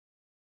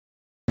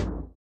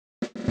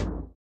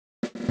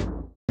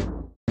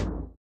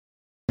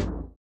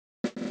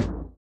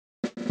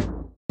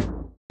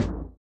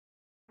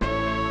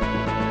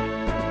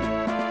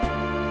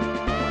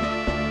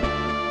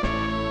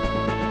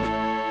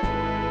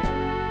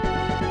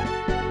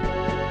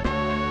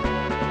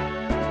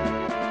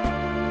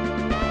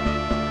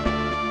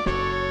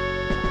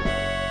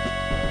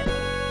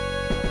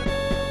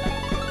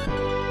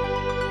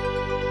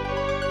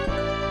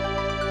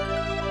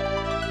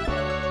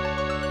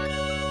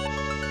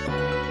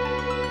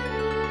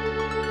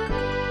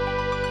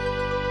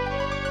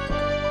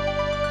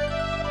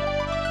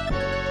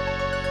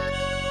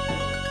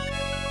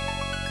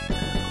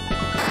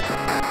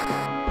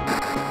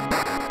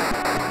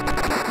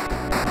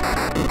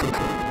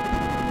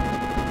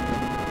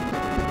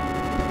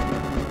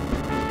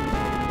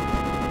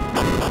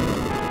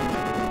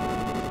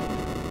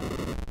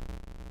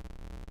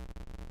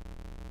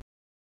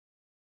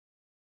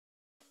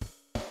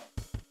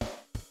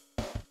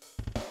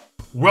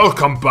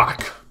Welcome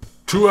back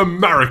to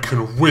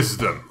American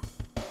Wisdom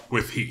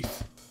with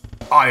Heath.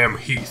 I am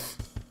Heath.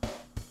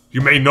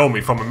 You may know me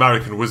from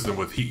American Wisdom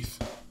with Heath,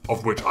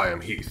 of which I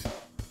am Heath.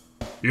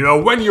 You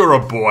know, when you're a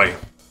boy,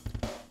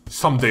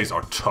 some days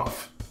are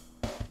tough.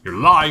 You're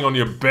lying on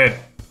your bed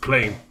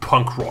playing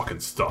punk rock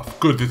and stuff.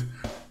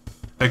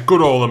 That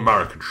good old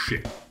American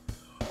shit.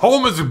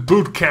 Home is a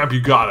boot camp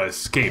you gotta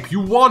escape.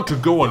 You want to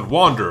go and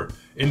wander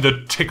in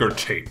the ticker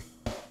tape.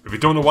 If you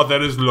don't know what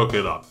that is, look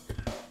it up.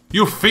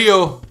 You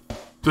feel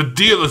the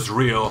deal is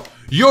real.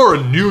 You're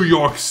a New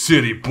York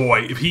City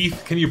boy.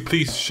 Heath, can you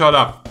please shut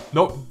up?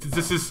 No,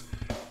 this is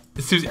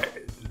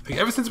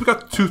ever since we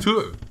got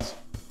to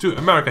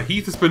America,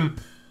 Heath has been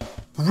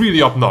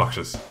really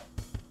obnoxious.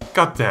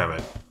 God damn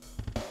it.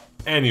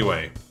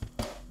 Anyway,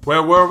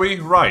 where were we?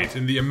 Right,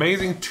 in the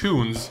amazing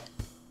tunes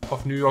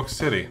of New York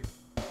City.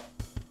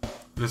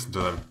 Listen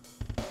to them.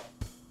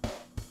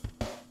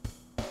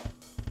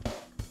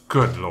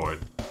 Good lord.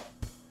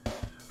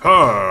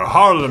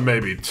 Harlem may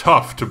be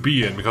tough to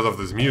be in because of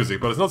this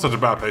music, but it's not such a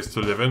bad place to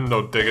live in,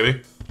 no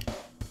diggity.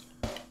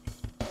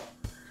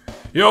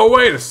 Yo,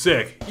 wait a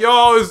sec.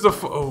 Y'all is the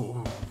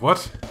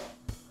what?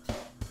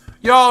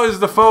 Y'all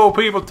is the faux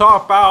people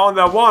talk about on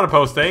that wanted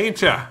poster,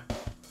 ain't ya?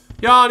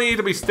 Y'all need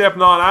to be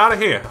stepping on out of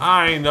here.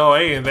 I ain't no,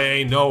 they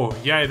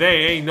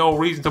ain't no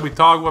reason to be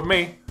talking with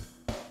me.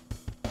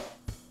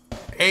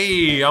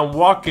 Hey, I'm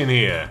walking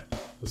here.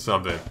 Or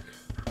something.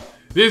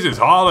 This is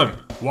Harlem.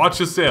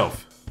 Watch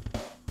yourself.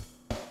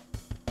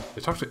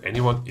 Did I talk to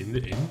anyone in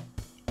the inn?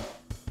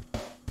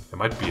 There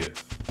might be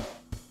it.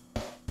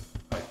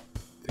 I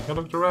think I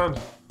looked around.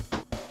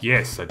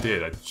 Yes, I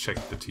did. I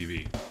checked the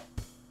TV.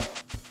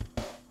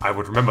 I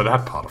would remember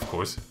that part, of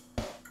course.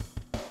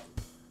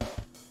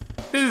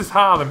 This is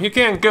Harlem. You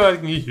can't go.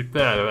 You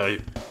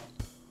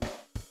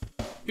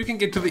can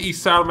get to the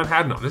east side of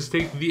Manhattan. Let's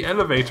take the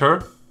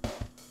elevator.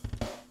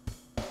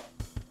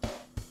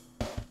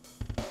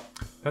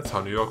 That's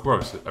how New York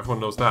works.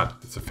 Everyone knows that.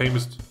 It's a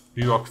famous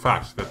New York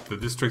fact that the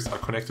districts are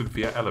connected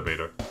via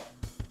elevator.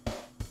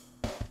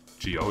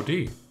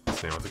 G.O.D.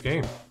 That's the name of the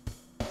game.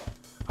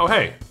 Oh,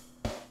 hey.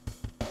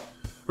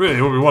 Really,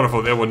 it would be wonderful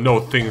if there were no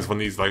things when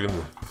these, like...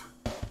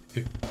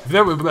 it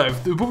would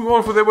be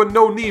wonderful if there were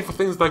no need for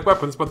things like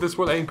weapons, but this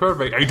world ain't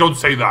perfect. Hey, don't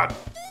say that!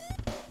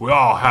 We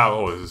all have...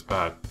 Oh, this is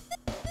bad.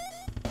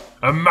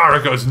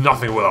 America is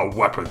nothing without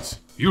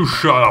weapons. You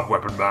shut up,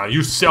 weapon man.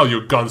 You sell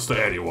your guns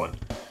to anyone.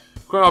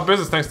 We're out of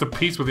business thanks to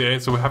peace with the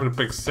aliens, so we're having a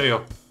big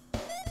sale.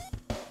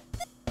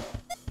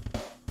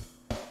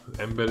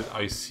 Embedded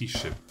IC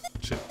chip.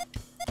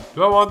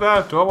 Do I want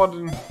that? Do I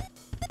want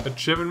a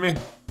chip in me?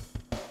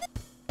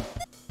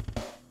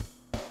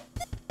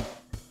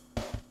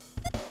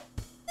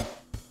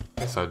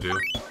 Yes, I do.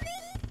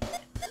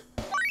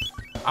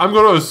 I'm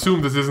gonna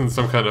assume this isn't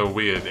some kind of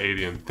weird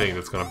alien thing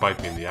that's gonna bite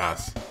me in the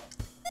ass.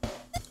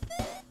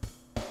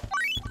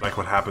 Like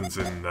what happens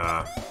in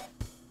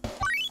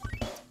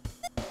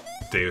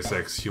Deus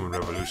Ex Human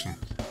Revolution.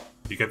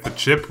 You get the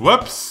chip.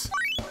 Whoops!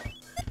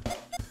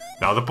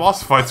 Now the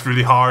boss fight's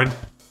really hard.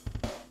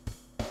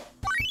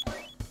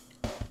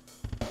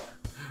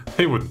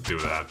 They wouldn't do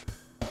that.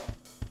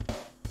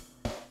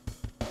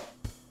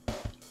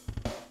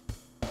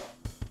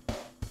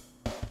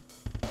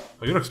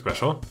 Oh, you look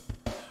special.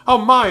 Oh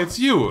my, it's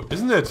you,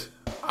 isn't it?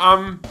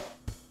 Your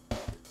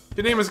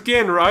name is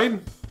Gin, right?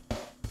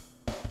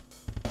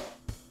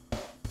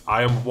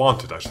 I am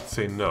wanted, I should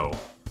say no.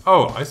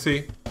 Oh, I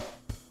see.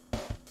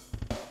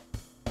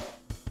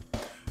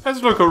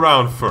 Let's look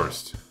around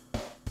first.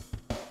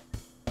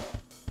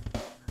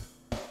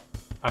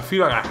 I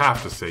feel like I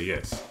have to say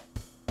yes.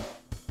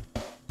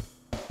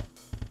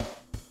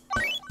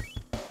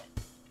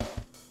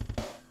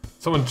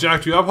 Someone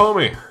jacked you up,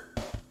 homie?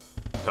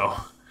 No.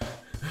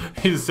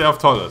 He's a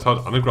self-taught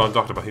underground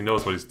doctor, but he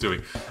knows what he's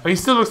doing. I mean, he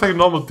still looks like a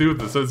normal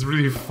dude, so it's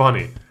really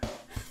funny.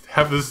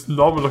 Have this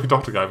normal-looking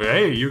doctor guy be,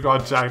 hey, you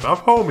got jacked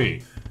up,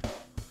 homie.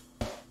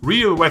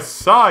 Real West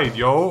Side,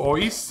 yo, or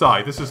East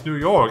Side. This is New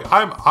York.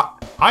 I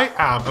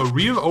am a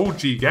real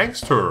OG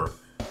gangster.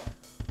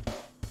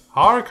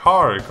 Hark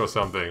hark or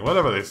something,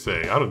 whatever they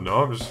say. I don't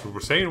know, I'm just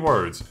saying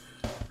words.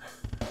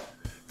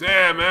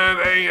 Damn man,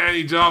 there ain't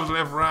any jobs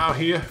left around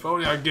here. If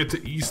only I get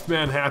to East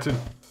Manhattan.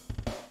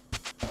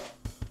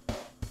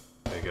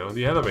 They get on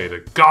the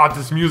elevator. God,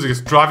 this music is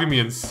driving me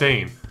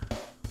insane.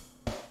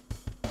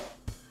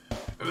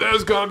 If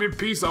there's gonna be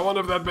peace, I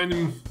wonder if that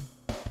means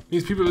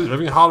people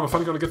living in Harlem are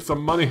finally gonna get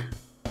some money.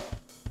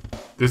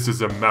 This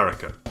is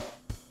America.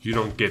 You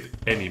don't get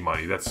any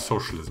money, that's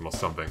socialism or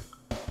something.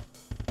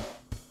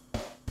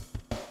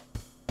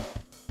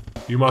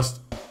 You must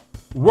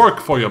work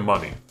for your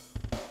money.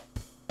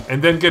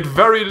 And then get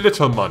very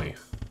little money.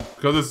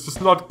 Because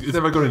it's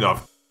never good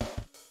enough.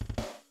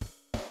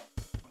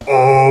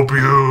 Oh,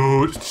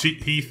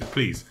 Heath,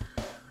 please.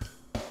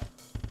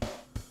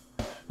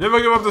 Never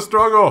give up the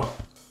struggle!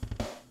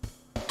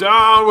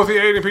 Down with the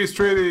alien peace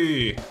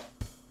treaty!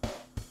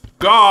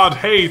 God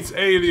hates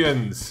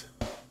aliens!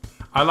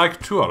 I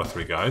like 2 out of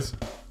 3 guys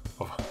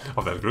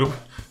of that group.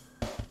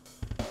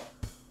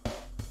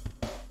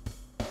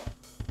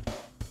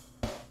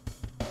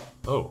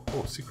 Oh,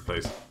 secret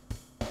place.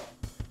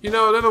 You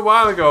know, a little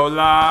while ago,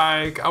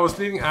 like, I was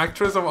leading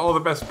actress of all the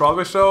best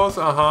Broadway shows,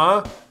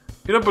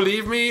 You don't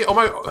believe me? Oh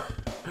my...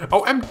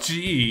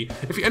 OMG!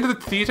 If you enter the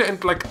theater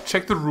and, like,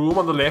 check the room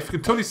on the left, you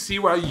can totally see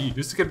where I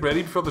used to get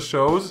ready before the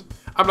shows.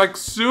 I'm, like,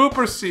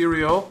 super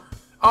serial.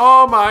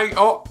 Oh my...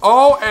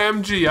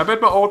 OMG! I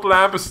bet my old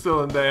lamp is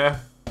still in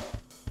there.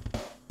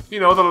 You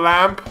know, the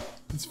lamp.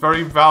 It's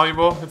very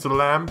valuable. It's a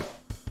lamp.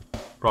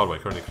 Broadway,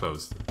 currently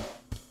closed.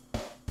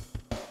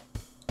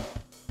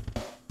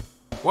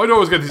 Why do I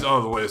always get these out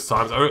of the way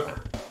times? I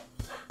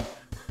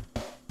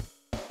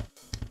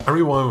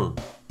really want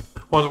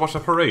to watch the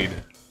parade.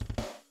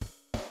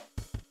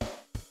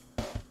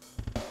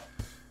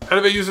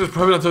 Elevator users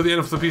prohibited until the end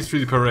of the Peace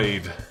Treaty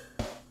parade.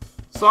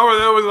 Sorry,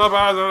 there was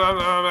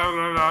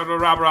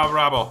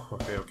rabble.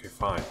 Okay,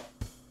 fine.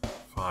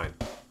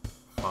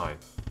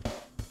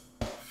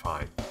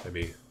 Let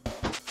me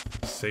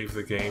save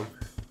the game.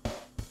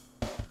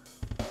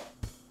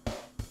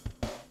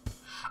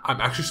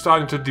 I'm actually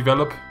starting to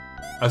develop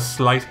a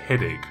slight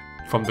headache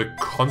from the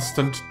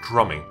constant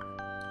drumming.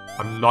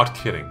 I'm not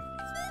kidding.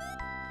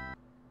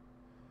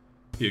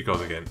 Here it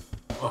goes again.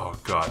 Oh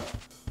god.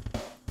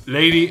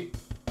 Lady,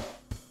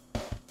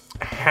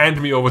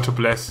 hand me over to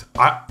Bless.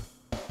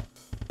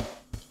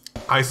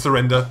 I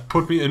surrender.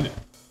 Put me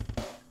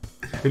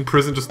in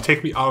prison. Just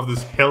take me out of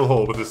this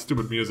hellhole with this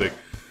stupid music.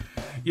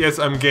 Yes,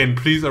 I'm Gen.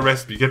 Please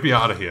arrest me. Get me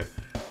out of here.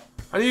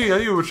 I knew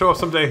you would show up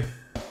someday.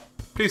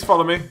 Please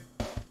follow me.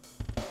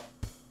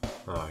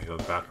 Oh, you're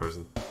a bad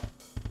person.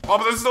 Oh,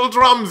 but there's still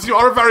drums! You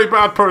are a very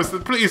bad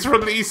person! Please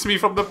release me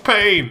from the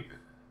pain!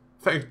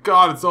 Thank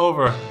God it's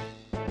over.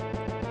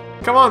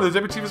 Come on, the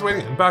deputy is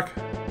waiting. I'm back.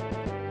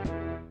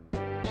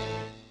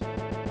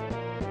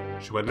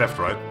 She went left,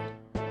 right?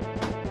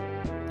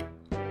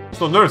 There's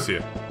no nurse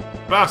here.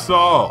 Blast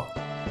all!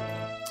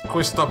 How can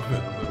we stop...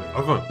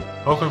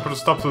 How can we put a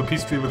stop to the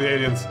peace treaty with the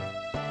aliens?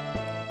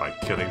 By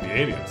killing the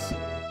aliens.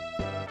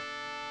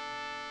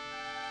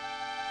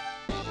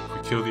 If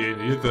we kill the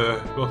alien,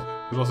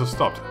 it also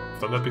stopped. I've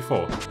done that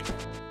before.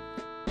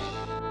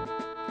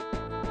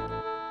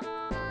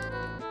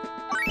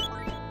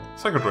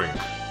 Second drink.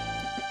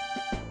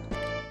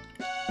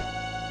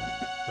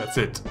 That's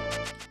it.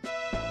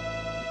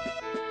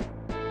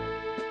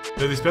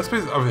 Yeah, these best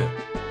places over here.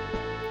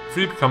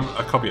 Free to become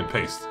a copy and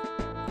paste.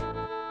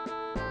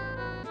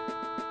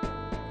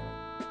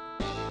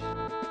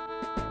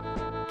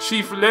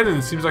 Chief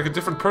Lennon seems like a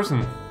different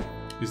person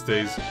these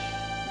days.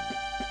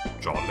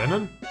 John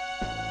Lennon?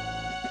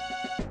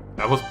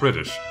 That was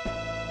British.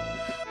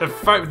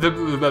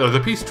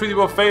 The peace treaty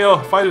will fail.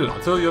 Fight it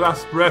until your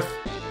last breath.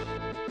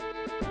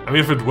 I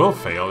mean, if it will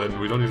fail, then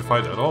we don't need to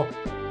fight at all.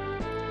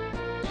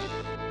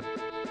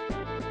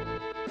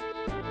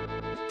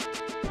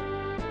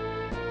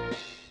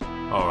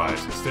 Alright,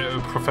 is there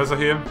a professor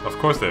here? Of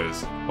course there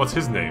is. What's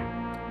his name?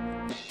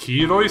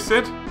 Kiroi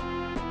said?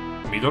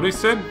 Midori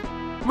said?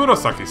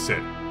 Murasaki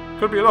said.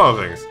 Could be a lot of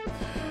things.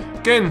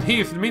 Again,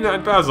 Heath, Mina,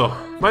 and Basil.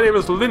 My name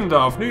is Linda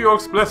of New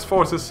York's Blessed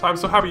Forces. I'm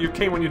so happy you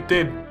came when you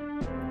did.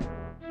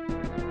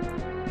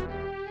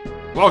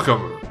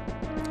 Welcome,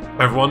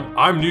 everyone.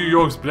 I'm New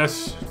York's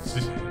Blessed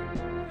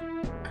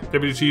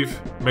Deputy Chief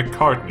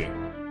McCartney.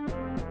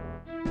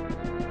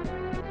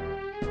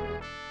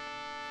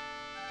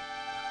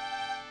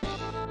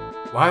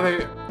 Why are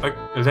they like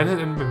Lennon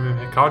and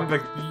McCartney?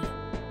 Like,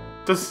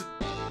 does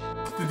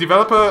the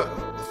developer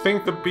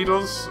think the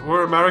Beatles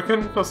were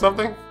American or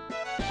something?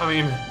 I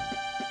mean,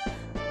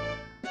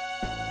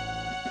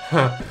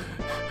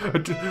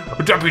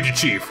 Deputy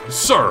Chief,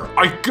 sir,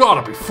 I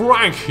gotta be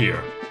frank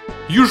here.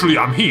 Usually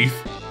I'm Heath,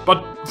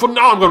 but for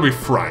now I'm gonna be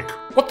frank.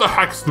 What the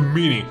heck's the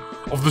meaning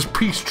of this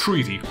peace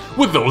treaty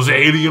with those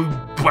alien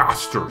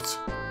bastards?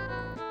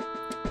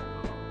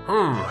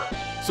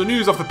 So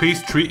news of the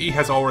peace treaty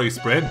has already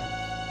spread.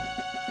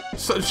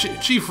 So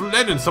Chief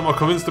Lennon somehow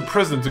convinced the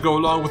president to go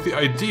along with the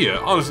idea.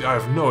 Honestly, I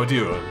have no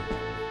idea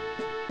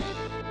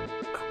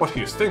what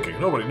he is thinking.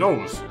 Nobody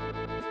knows.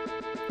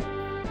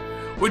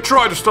 We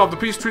tried to stop the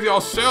peace treaty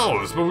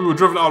ourselves, but we were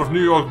driven out of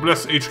New York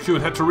Bless HQ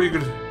and had to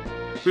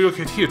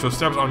relocate here to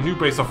establish our new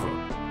base of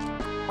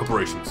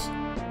operations.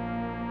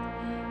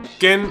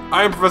 Again,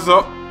 I am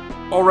Professor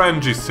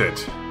Orangi said.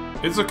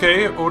 It's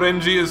okay,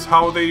 Orangi is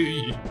how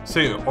they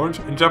say orange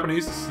in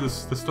Japanese.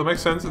 This still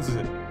makes sense. Is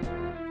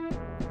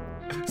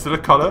it a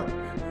color?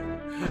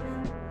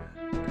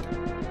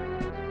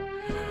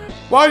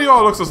 Why do you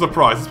all look so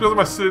surprised? It's because of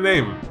my silly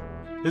name.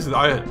 Listen,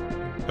 I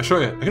can show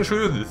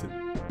you this.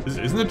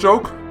 Isn't it a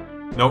joke?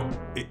 No,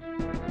 it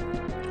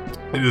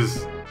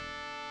is.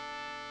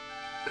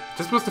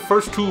 Just because the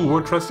first two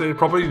weren't translated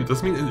properly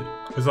doesn't mean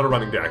it's not a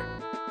running gag.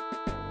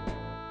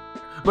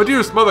 My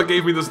dearest mother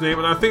gave me this name,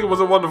 and I think it was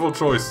a wonderful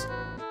choice.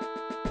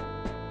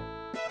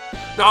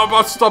 Now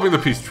about stopping the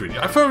peace treaty.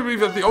 I firmly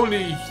believe that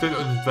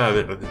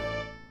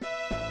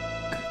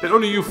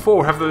only you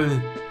four have the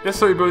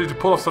necessary ability to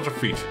pull off such a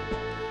feat.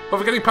 But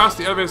for getting past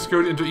the elevator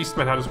security into East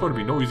Manhattan is going to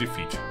be no easy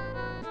feat.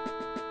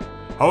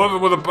 However,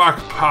 with a back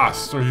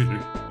pass,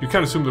 you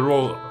can assume the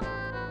role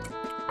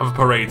of a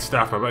parade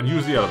staff member and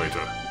use the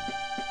elevator.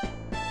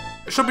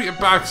 It should be a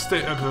back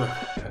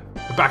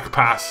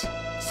pass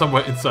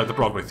somewhere inside the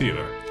Broadway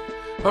Theater.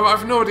 However, I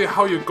have no idea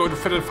how you're going to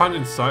fit and find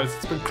inside.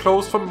 It's been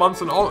closed for months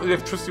and all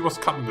electricity was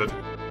cut in it.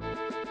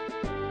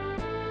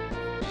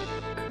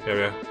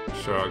 Yeah,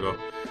 sure, I'll go.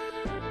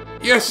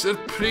 Yes, it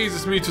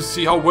pleases me to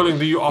see how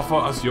willingly you offer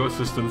us your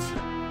assistance.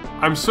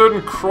 I'm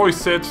certain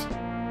Croisset,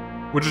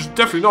 which is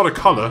definitely not a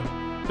color,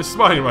 is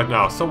smiling right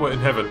now, somewhere in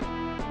heaven.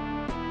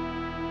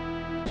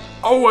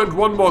 Oh, and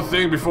one more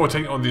thing before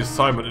taking on the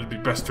assignment, it'd be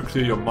best to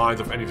clear your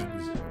minds of any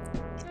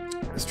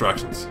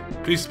distractions.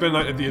 Please spend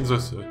the night at the inn.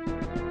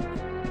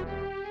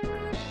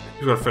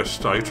 You got a fresh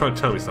start. You're trying to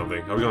tell me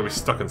something. Are we gonna be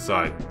stuck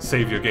inside?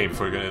 Save your game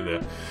before you get in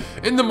there.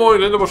 In the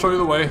morning, Linda will show you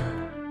the way.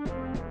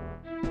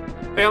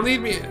 They'll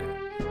need me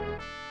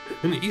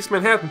in East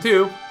Manhattan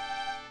too.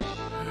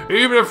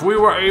 Even if we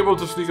were able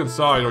to sneak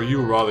inside, or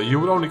you rather, you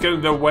would only get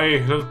in their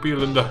way. Let it be,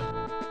 Linda.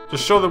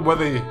 Just show them where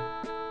they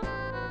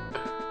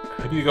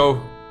need to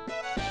go.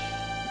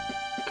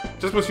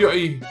 Just because you're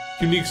a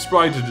unique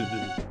sprite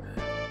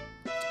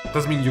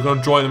doesn't mean you're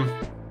gonna join them.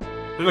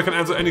 Linda can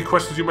answer any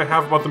questions you may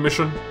have about the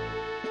mission.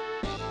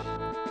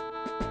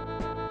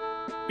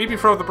 Meet me in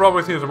front of the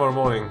Broadway Theater tomorrow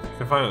morning. You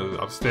can find it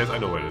upstairs. I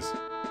know where it is.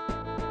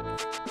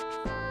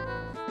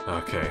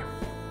 Okay.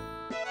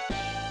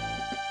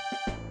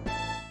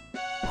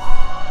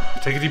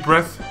 Take a deep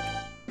breath.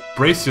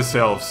 Brace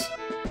yourselves.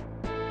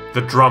 The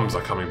drums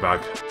are coming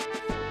back.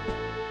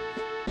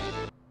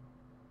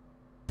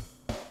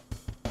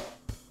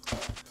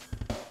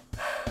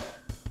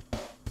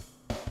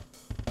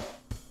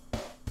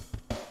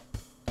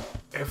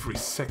 Every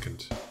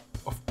second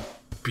of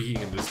being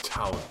in this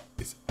town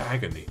is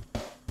agony.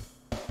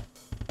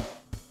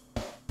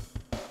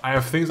 I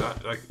have things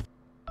like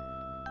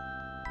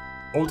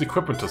old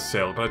equipment to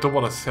sell, but I don't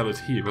want to sell it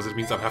here because it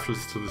means I have to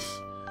listen to this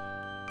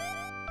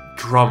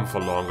drum for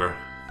longer.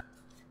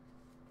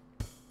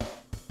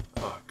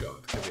 Oh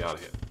god, get me out of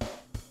here.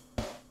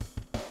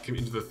 Get me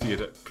into the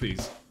theater,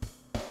 please.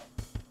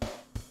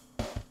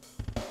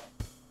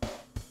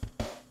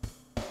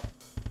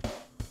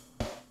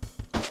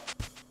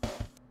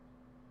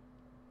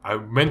 I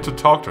meant to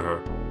talk to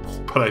her,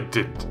 but I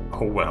didn't.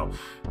 Oh well.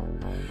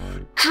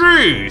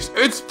 Jeez,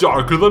 it's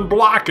darker than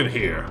black in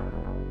here.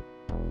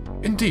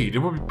 Indeed, it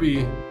would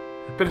be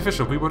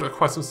beneficial if we would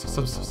acquire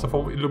some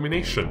form of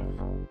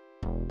illumination.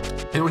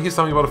 Anyone hear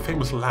something about a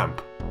famous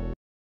lamp?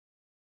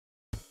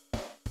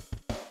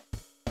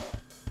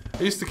 I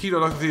used the key to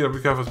unlock the theater, be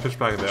careful, it's pitch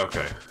black in there,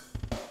 okay.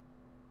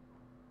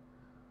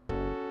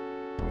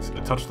 So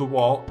I touch the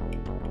wall,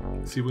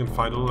 see if we can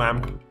find a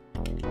lamp.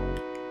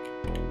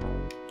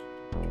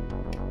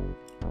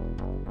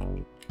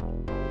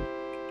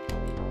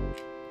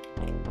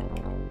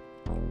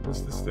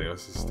 What's this thing?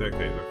 That's a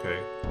staircase, okay.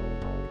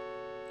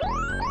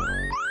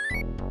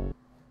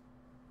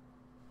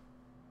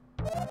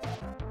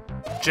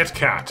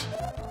 Jetcat!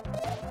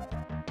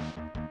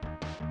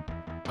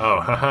 Oh,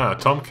 haha,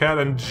 Tomcat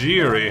and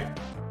Jerry.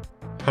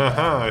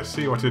 Haha, I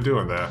see what you're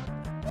doing there.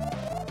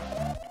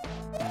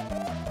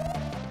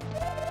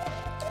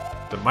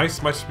 The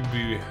mice might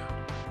be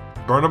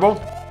burnable?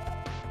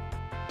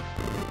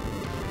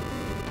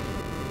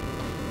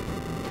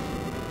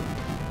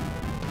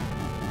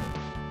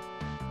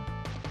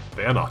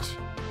 They are not.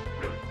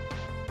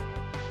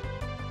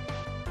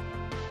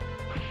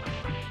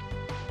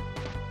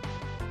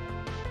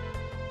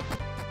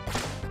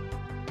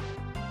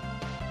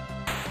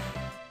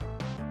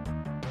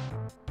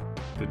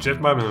 The jet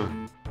might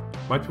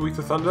be weak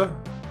to thunder.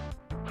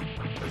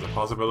 There's a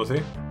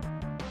possibility.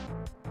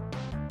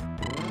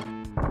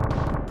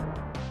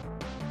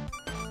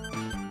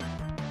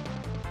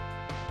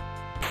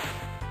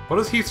 What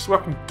does Heath's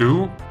weapon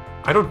do?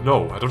 I don't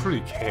know. I don't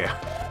really care.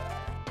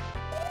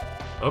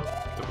 Oh,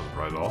 that wasn't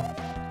right at all.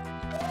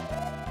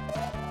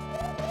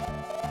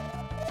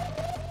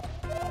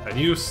 And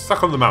you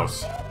suck on the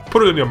mouse.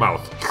 Put it in your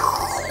mouth.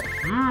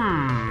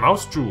 Mmm,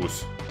 mouse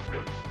juice.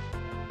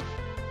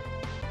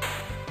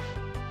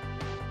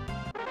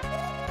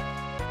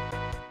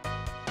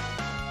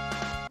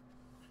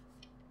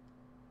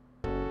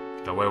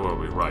 Now where were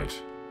we?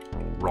 Right.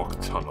 Rock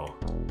tunnel.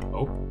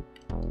 Oh.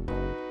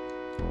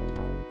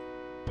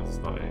 This is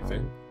not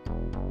anything.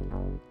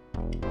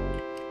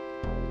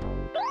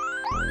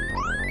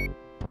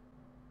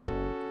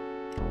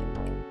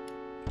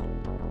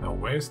 Now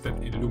where's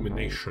that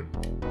illumination?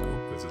 Oh,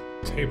 there's a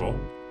table.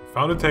 I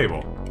found a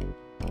table.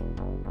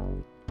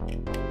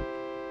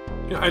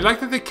 Yeah, I like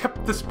that they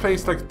kept this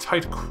place like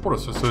tight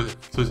quarters,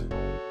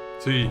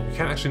 so you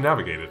can't actually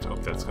navigate it. Oh,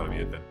 that's gotta be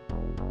it then.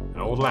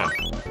 An old lamp.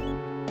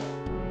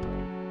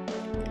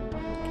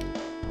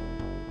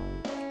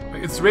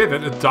 Like, it's rare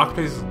that a dark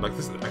place like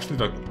this actually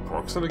like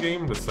works in the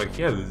game. It's like,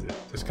 yeah,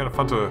 it's kind of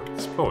fun to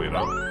explore, you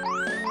know?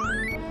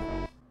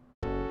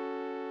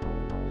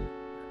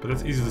 But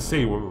that's easy to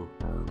say when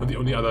the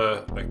only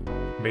other like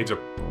major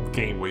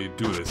game where you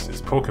do this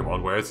is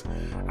Pokemon, where it's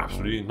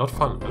absolutely not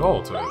fun at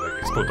all to like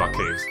explore dark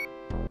caves.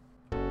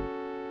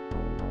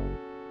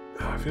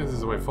 I feel this is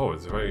the way forward.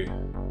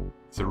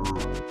 It's a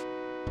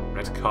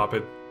red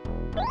carpet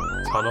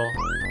tunnel.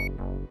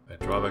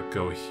 I'd rather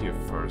go here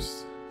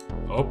first.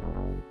 Oh,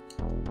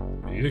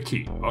 we need a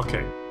key.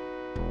 Okay,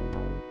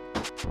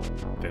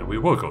 then we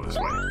will go this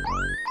way.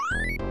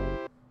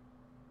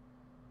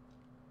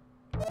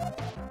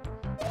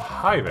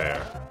 Hi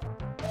there.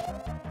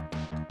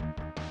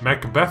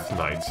 Macbeth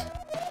Night.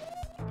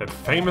 That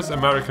famous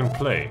American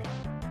play.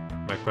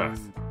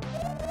 Macbeth.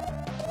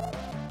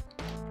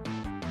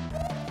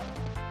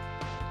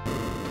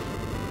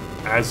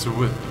 As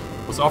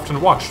was often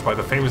watched by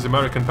the famous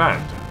American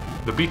band,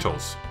 the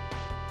Beatles.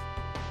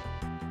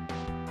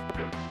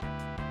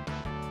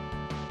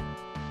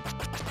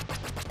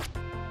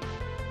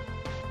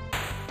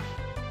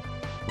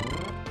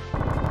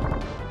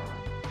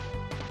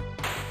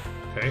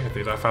 Okay, if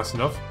they die fast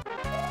enough.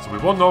 So we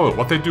won't know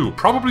what they do.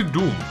 Probably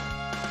Doom.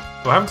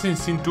 So I haven't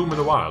seen Doom in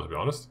a while, to be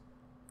honest.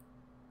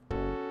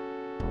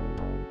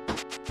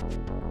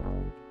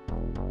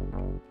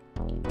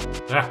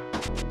 Yeah.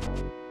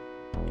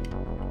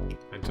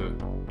 And to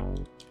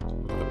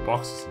look at the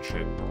boxes and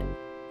shit.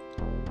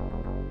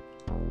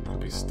 Could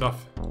be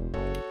stuff.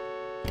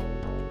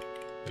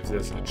 If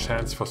there's a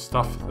chance for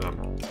stuff, then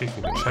I'm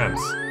taking the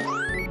chance.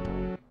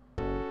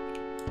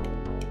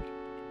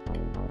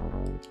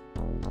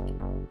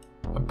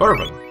 A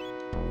bourbon.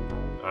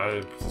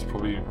 It's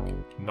probably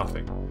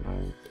nothing.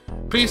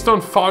 Please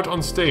don't fart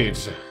on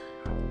stage.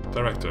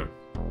 Director.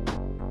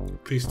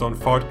 Please don't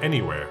fart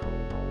anywhere.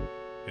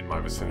 In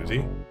my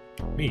vicinity.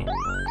 Me.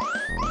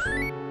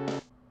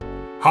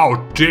 How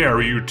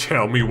dare you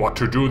tell me what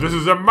to do? This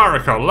is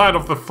America, land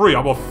of the free.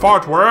 I will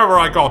fart wherever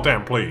I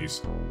goddamn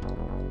please.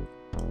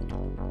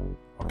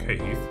 Okay,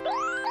 Heath.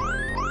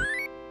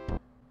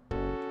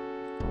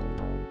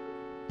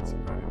 It's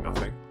apparently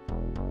nothing.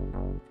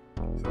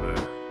 So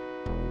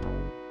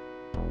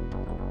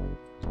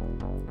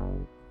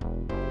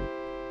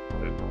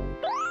the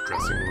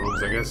dressing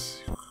rooms, I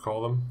guess you could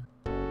call them.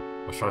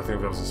 I was trying to think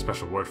if there was a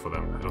special word for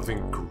them. I don't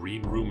think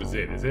green room is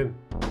it, is it?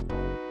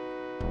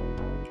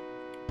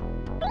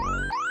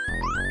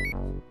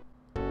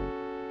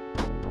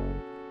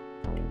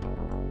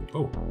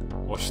 Oh,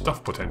 more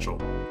stuff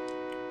potential.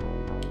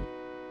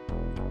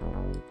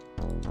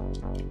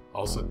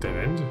 Also dead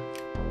end?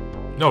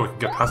 No, we can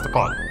get past the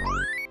pot.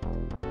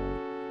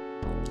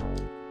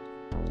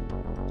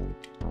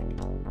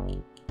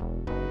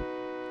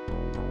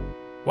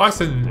 Why is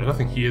there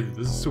nothing here?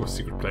 This is still a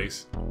secret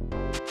place.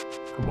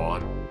 Come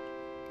on.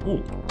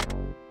 Ooh.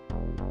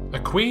 A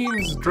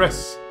queen's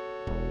dress.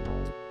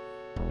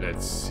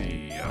 Let's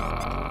see,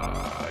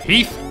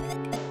 Heath?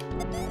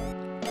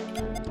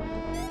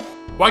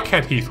 Why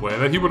can't Heath wear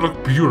that? He would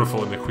look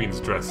beautiful in the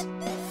queen's dress.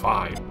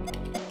 Fine.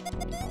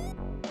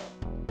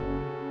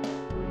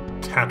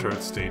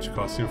 Tattered stage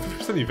costume.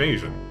 50%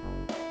 evasion.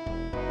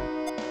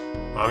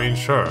 I mean,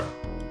 sure.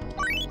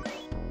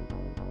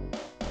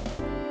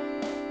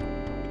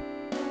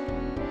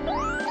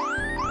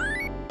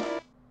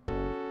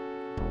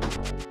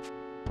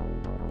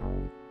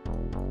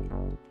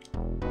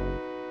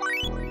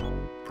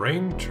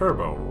 Brain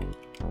Turbo.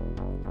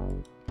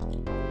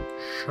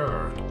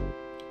 Sure.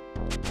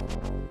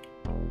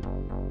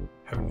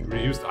 Haven't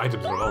reused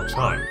items in a long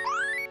time.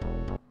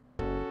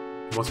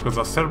 Most because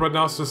our set right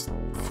now is just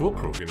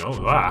foolproof, you know?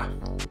 Ah.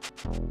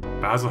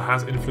 Basil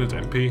has infinite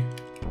MP.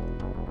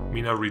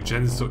 Mina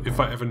regens, so if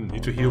I ever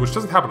need to heal, which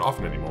doesn't happen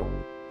often anymore.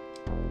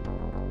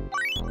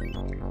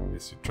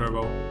 Missy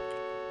Turbo.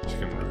 She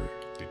can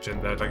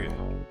regen that like it.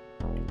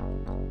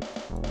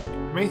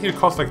 Main heal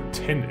costs like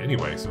 10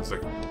 anyway, so it's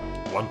like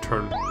 1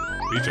 turn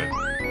regen.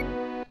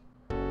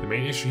 The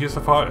main issue here so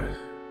far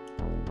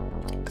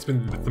has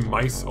been that the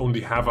mice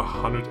only have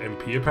 100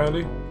 MP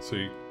apparently, so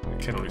you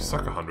can only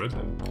suck 100,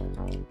 and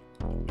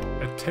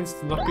that tends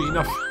to not be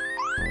enough.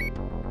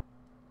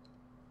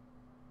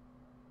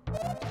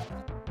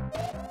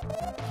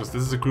 Because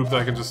this is a group that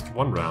I can just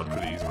one round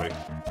pretty easily.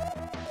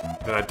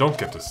 Then I don't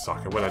get to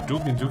suck, and when I do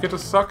get to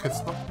suck,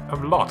 it's not a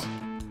lot.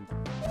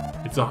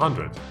 It's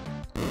 100.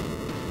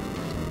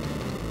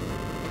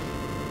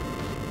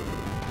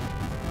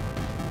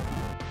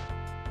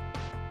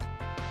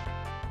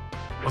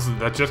 Also,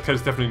 that Jetcat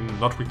is definitely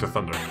not weak to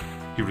thunder.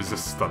 He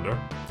resists thunder.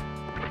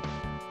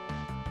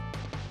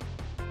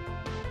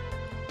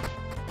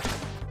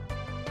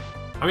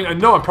 I mean, I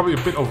know I'm probably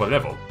a bit over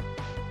level,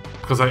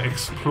 because I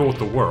explored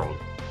the world.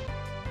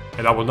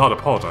 And I will not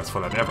apologize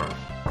for that ever.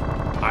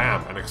 I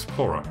am an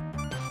explorer.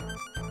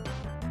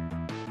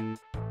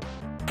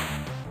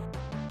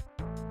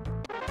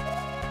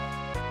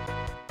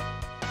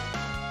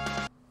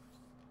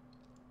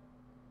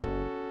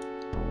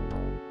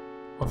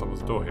 I thought there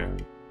was a door here.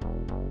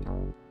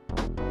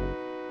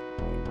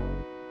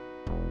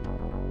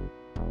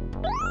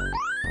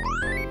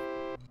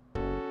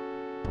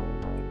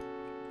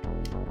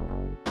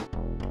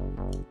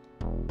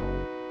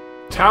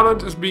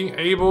 talent is being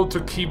able to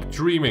keep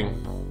dreaming.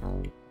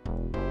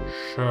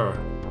 Sure.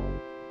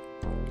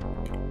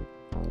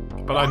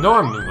 But I know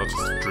I'm not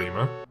just a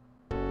dreamer.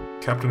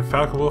 Captain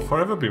Falcon will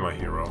forever be my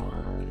hero.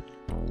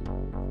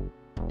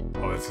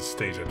 Oh, that's a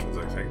stage entrance,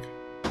 I think.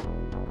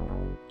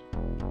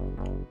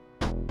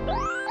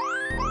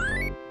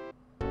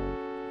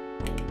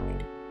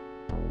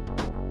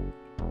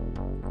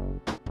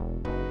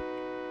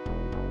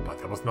 But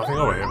there was nothing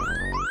over here.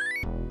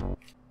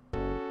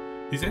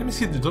 These enemies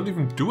here don't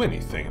even do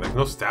anything. Like,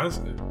 no status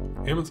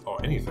ailments or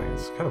anything.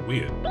 It's kind of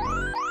weird.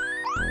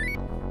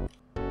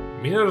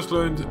 Mina just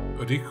learned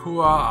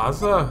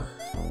Rikuaza.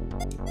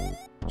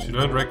 She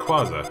learned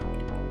Rayquaza.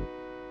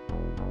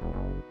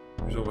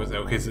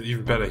 Okay, it's an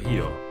even better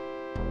heal.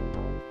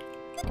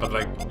 But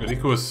like,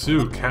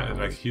 Rikuazu can't,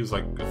 like, heals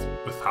like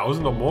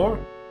 1,000 or more?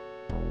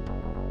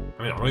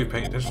 I mean, I'm not really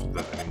paying attention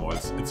to that anymore.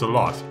 It's a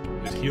lot.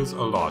 It heals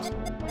a lot.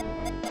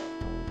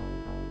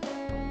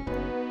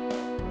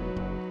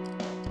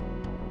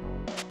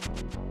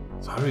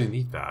 So I really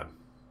need that.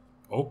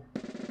 Oh.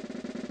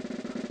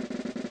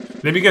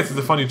 Let me get to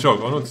the funny joke.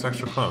 Oh no, it's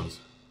extra clowns.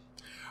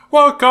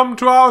 Welcome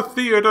to our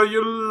theater,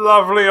 you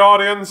lovely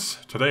audience.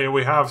 Today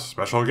we have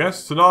special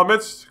guests in our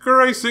midst,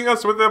 gracing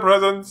us with their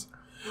presence.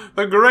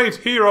 The great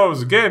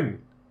heroes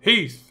Gin,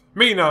 Heath,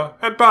 Mina,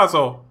 and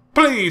Basil.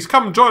 Please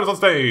come join us on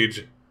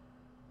stage.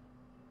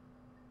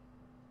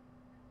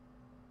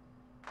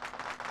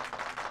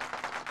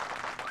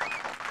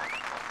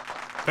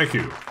 Thank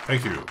you,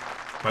 thank you.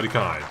 Mighty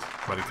kind,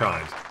 mighty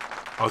kind.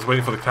 I was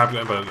waiting for the clap to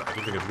end, but I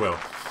don't think it will.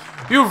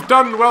 You've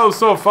done well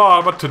so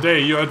far, but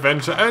today your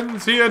adventure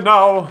ends here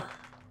now.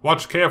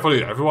 Watch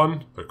carefully,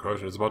 everyone. The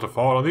curtain is about to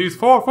fall on these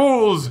 4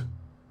 fools.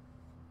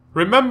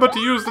 Remember to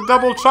use the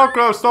double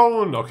chakra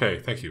stone. Okay,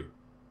 thank you.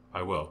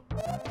 I will.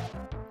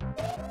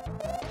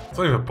 It's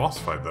not even a boss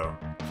fight, though.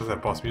 It doesn't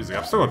have boss music.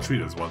 I'm still gonna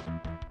treat it as one.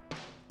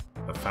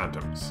 The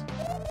Phantoms.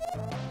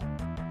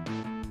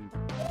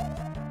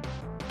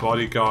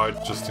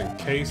 Bodyguard, just in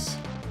case.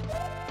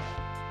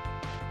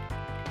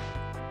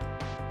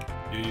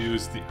 You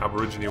use the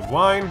Aborigine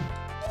wine.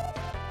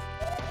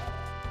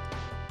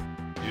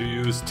 You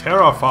use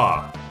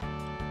Terrafa.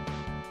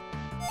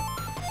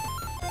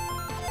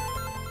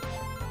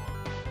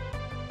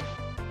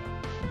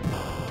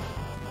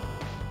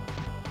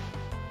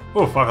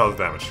 Oh, 5,000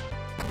 damage.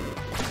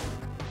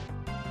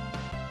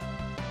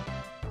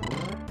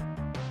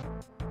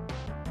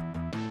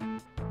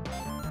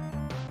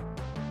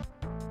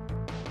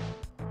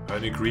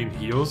 Any green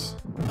heals?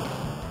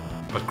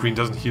 But green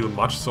doesn't heal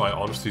much, so I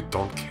honestly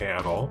don't care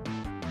at all.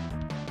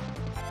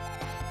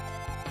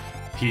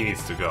 He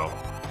needs to go.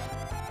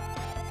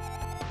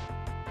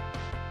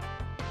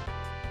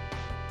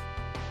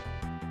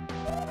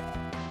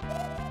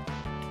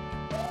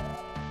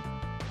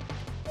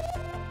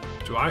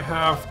 Do I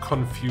have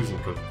confusion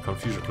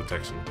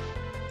protection?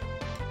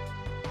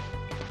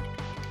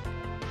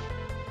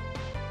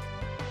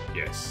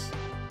 Yes.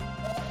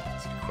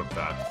 Let's equip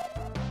that.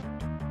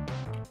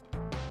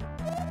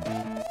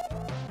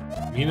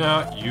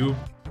 Mina, you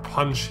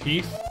punch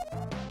Heath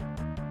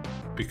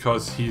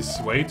because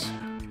he's weight.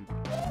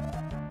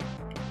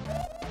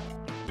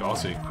 You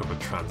also equip a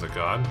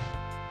Transagard.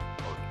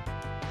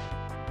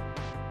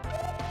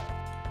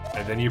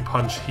 And then you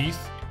punch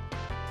Heath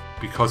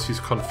because he's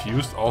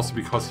confused, also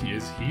because he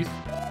is Heath.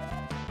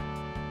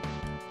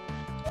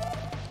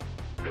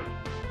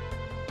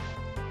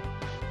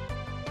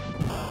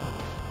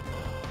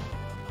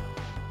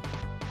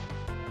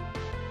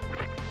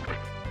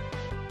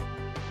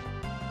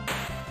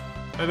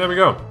 And there we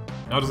go.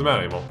 Now it doesn't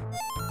matter anymore.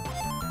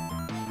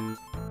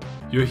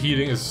 Your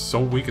healing is so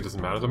weak it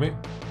doesn't matter to me.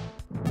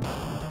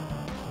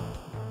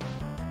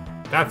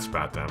 That's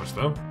bad damage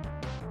though.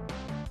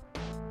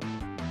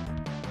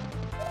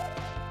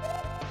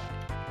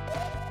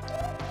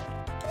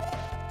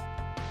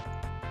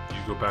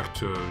 You go back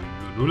to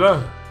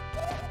Lula.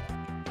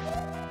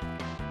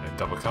 And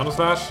double counter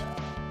slash.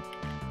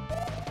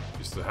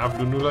 You still have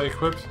Lunula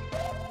equipped.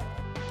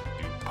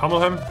 You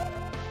pummel him.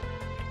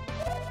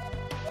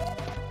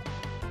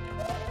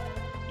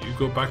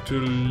 Go back to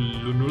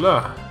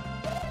Lunula.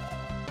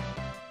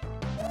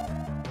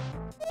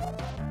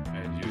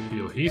 And you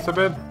heal Heath a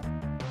bit.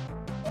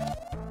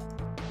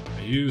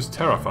 And use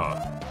Terrafa.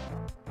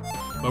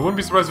 I wouldn't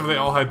be surprised if they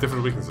all had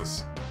different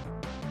weaknesses.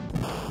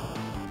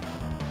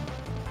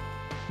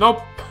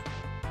 Nope.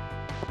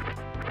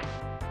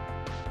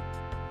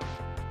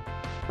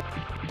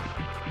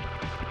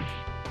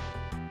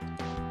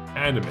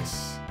 And a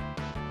miss.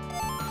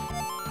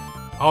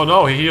 Oh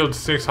no, he healed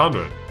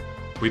 600.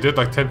 We did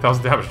like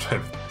 10,000 damage to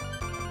him.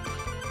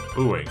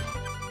 Booing.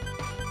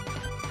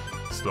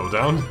 Slow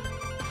down.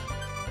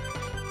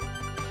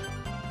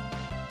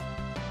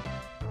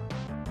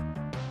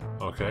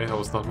 Okay, that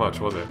was not much,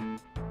 was it?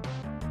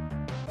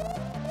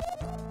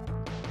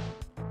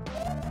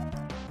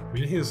 I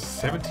mean, he has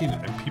 17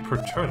 MP per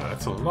turn.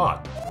 That's a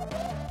lot.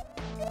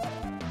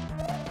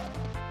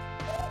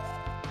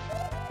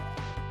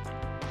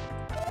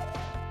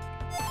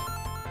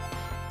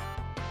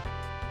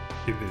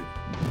 Give me.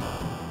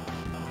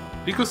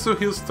 Equals still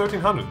heals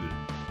 1300.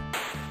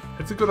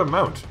 It's a good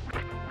amount.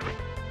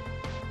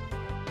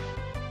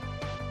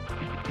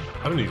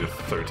 I don't need a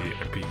 30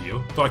 MP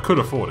heal, though I could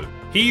afford it.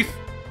 Heath,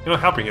 you're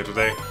not helping here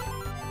today.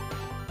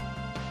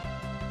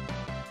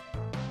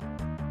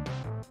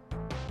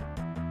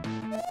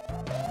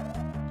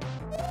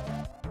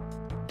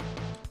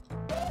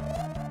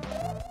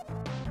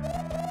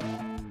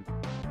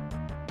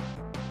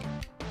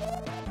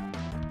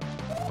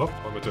 Oh,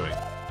 what am I doing?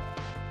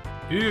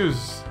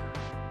 Use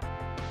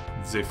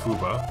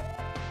Zefuba.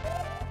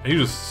 And you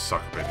just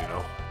suck a bit, you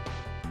know.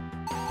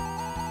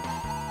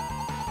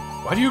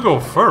 Why do you go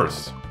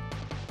first?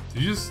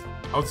 Did you just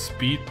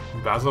outspeed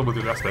Basil with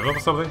your last level or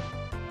something?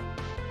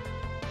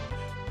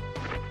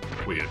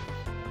 Weird.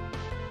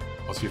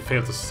 Also, you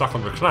failed to suck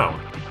on the clown.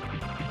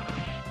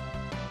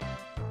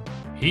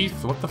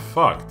 Heath, what the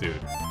fuck, dude?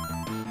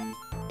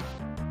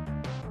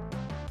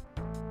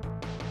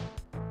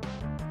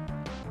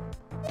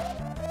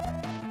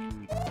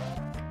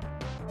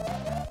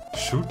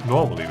 Shoot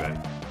normally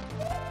then.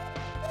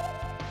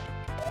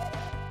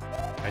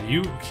 And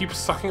you keep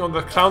sucking on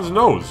the clown's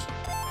nose.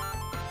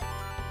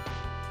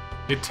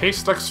 It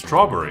tastes like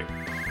strawberry.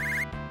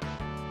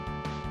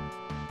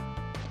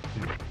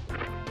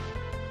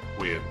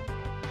 Weird.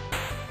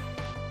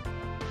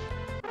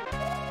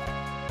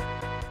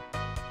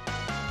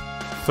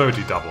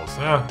 $30 doubles,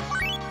 yeah.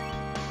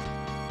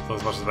 Not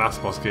as much as the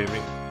last boss gave me.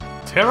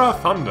 Terra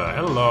Thunder,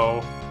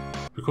 hello.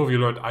 Be cool if you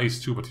learned Ice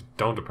too, but you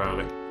don't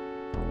apparently.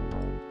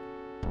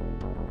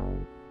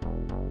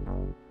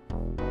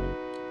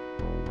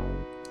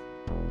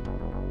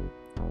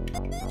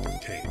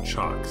 Okay,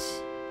 Chucks.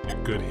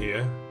 You're good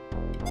here.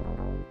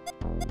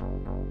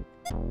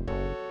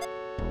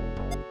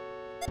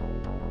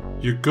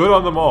 You're good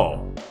on them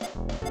all.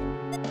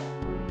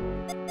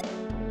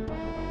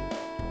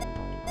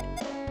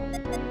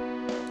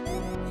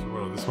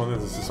 Well, this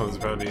one's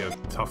apparently a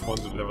tough one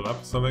to level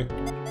up or something.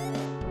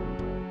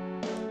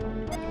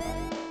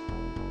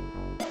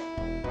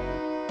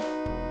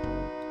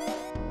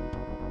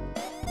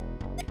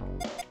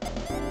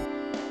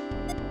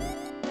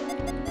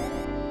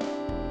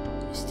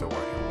 Still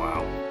working,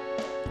 wow.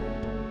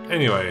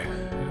 Anyway,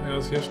 anything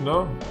else you should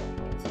know?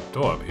 There's a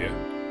door up here.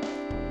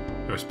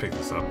 Let's pick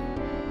this up.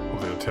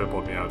 Hopefully it'll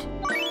teleport me out.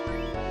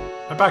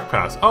 A back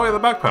pass. Oh yeah, the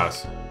back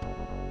pass.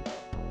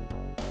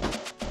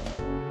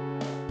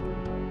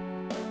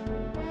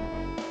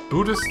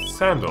 Buddhist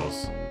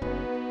sandals.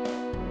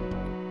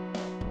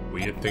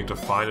 Weird thing to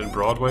find in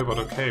Broadway, but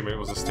okay, maybe it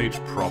was a stage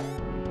prop.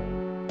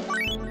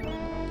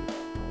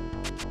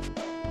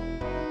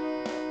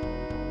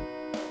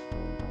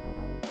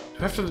 Do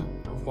I have to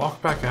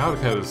walk back out?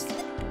 Okay, there's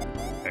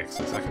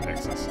access. I can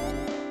access.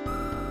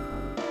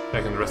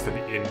 I can rest in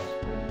the inn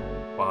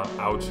while I'm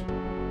out.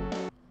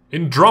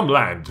 In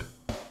Drumland!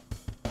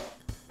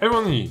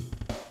 Everyone,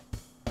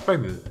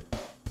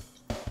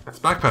 that's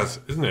backpass,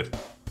 isn't it?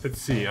 Let's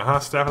see,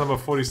 staff number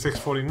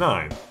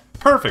 4649.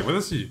 Perfect, well,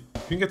 this is, you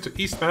can get to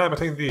East Man by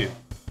taking the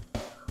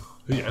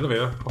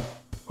elevator.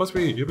 What's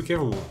me? You be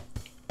careful.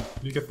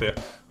 You get there.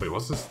 Wait,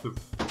 what's this? The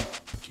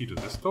key to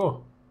this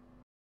door?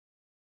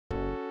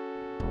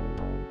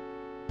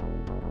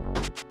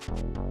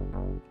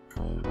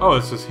 Oh,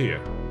 it's just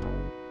here.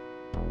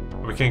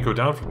 We can't go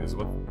down from this.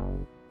 What?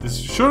 This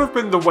should have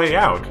been the way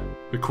out.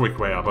 The quick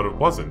way out, but it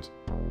wasn't.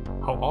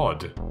 How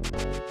odd.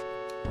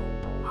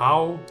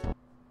 How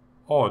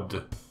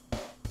odd.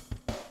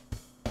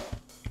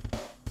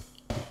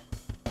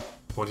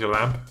 Want your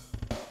lamp?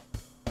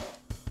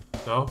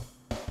 No?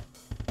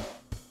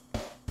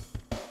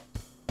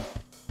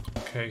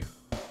 Okay.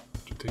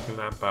 Take the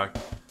lamp back.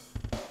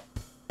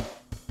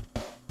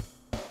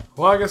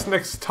 Well, I guess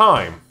next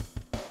time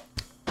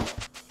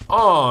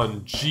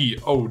on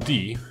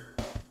G.O.D.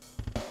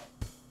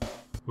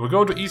 we're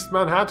going to East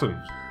Manhattan,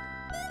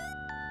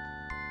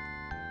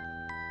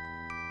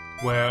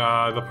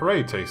 where the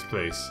parade takes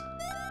place.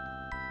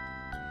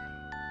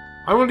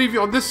 I will leave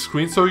you on this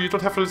screen so you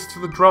don't have to listen to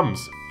the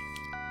drums.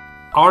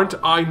 Aren't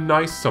I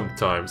nice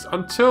sometimes?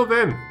 Until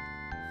then.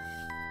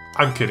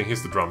 I'm kidding,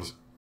 here's the drums.